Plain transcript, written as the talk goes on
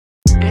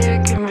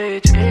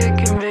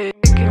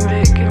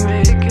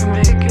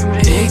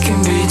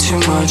too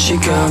much,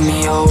 it got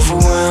me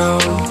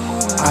overwhelmed.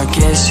 I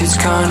guess it's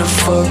kinda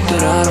fucked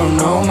that I don't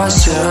know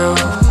myself.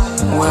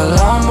 Well,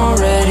 I'm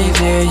already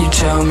there, you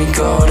tell me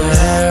go to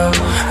hell.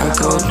 I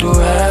go through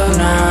hell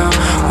now.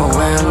 Oh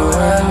well, oh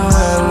well, oh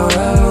well, oh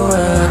well, oh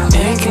well.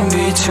 It can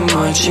be too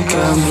much, it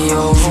got me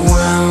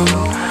overwhelmed.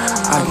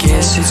 I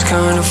guess it's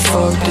kinda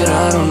fucked that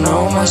I don't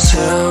know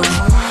myself.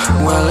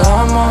 Well,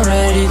 I'm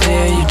already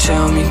there, you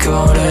tell me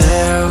go to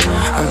hell.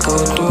 I go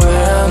through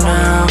hell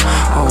now.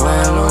 Oh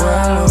well, oh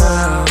well, oh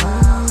well.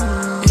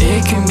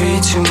 It can be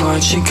too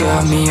much, it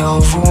got me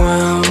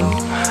overwhelmed.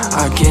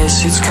 I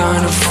guess it's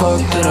kinda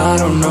fucked that I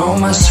don't know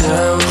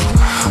myself.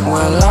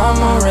 Well, I'm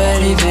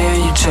already there,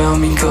 you tell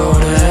me go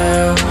to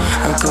hell.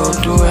 I go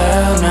through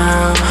hell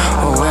now.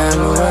 Oh well,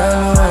 oh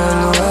well, oh well,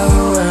 oh well,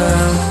 oh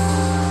well.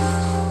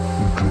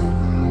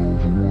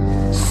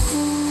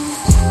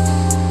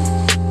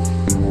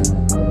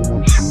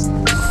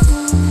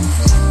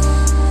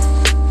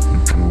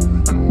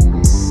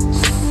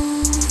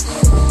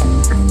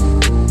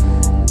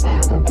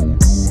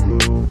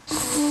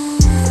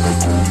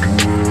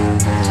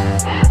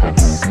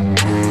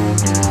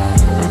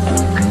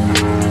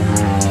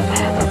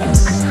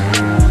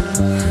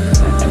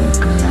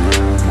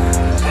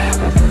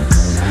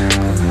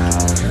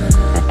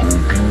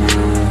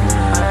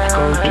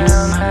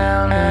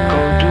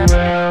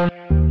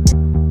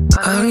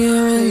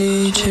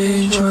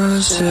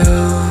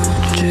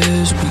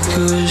 Just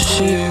because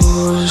she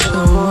was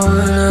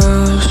someone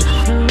else,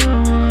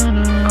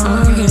 I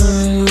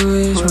can't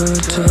waste my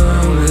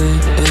time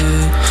with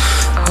it.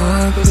 I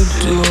could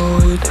do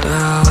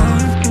without.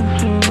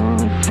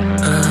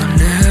 I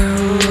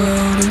never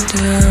wrote it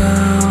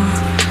down.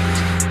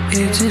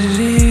 It's as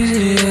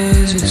easy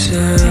as it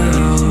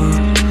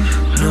sounds.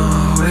 No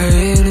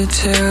way to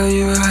tell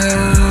you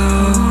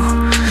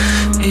how.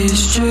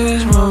 It's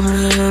just my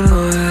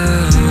mental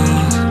health.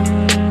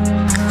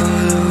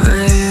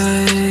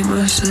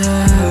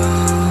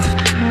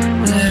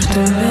 Left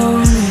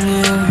alone in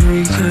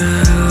every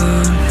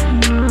crowd.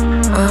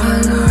 I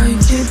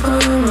like it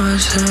by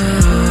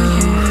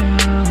myself,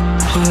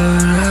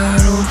 but I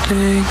don't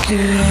think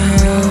it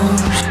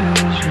helps.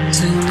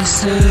 Sing the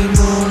same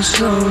old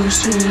song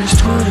since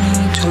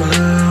 2012,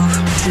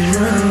 and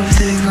I don't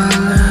think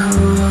I'll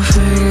ever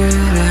figure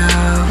it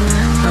out.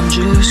 I'm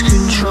just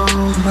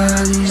controlled by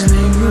these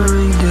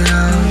lingering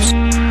doubts,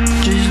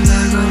 just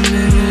like I'm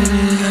living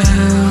in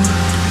hell.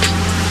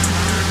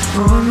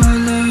 Or am I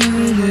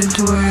living it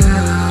well?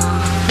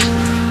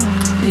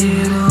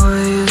 Either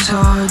way, it's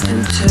hard to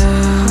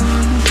tell.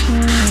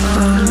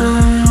 I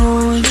never know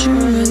what you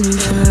really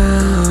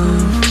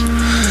felt.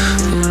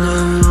 You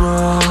never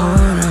know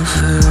what I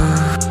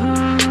felt.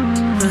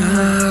 And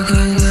I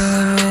can't get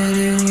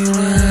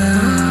anyone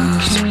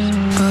else,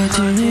 but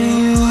to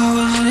you I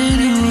was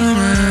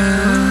anyone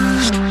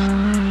else.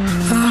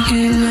 I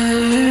can't let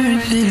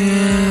everything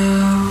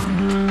out.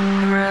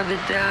 I'd rather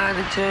die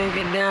than take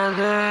it down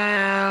the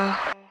hell.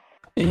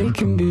 It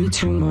can be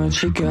too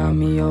much, it got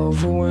me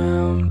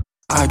overwhelmed.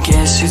 I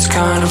guess it's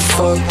kinda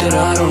fucked that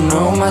I don't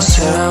know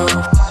myself.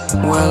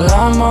 Well,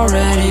 I'm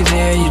already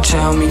there, you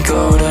tell me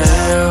go to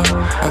hell.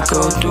 I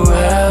go through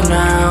hell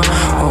now.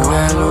 Oh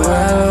well, oh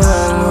well, oh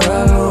well, oh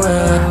well, oh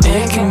well.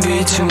 It can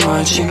be too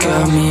much, it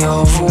got me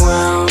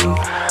overwhelmed.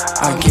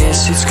 I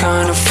guess it's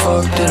kinda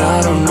fucked that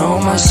I don't know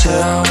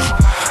myself.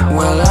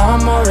 Well,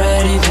 I'm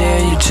already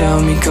there, you tell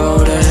me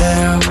go to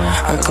hell.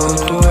 I go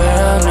through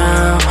hell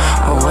now.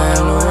 Oh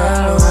well, oh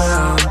well, oh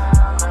well.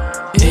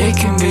 It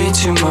can be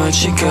too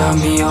much, it got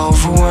me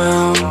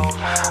overwhelmed.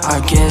 I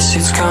guess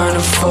it's kinda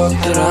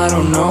fucked that I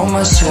don't know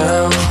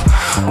myself.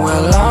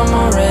 Well, I'm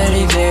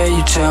already there,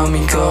 you tell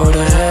me go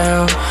to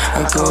hell.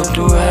 I go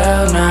through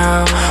hell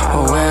now.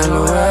 Oh well,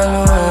 oh well,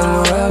 oh well,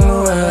 oh well,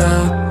 oh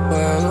well.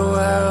 Well, oh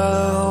well,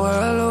 oh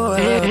well, oh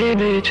well. It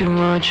be too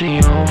much,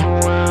 it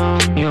overwhelmed.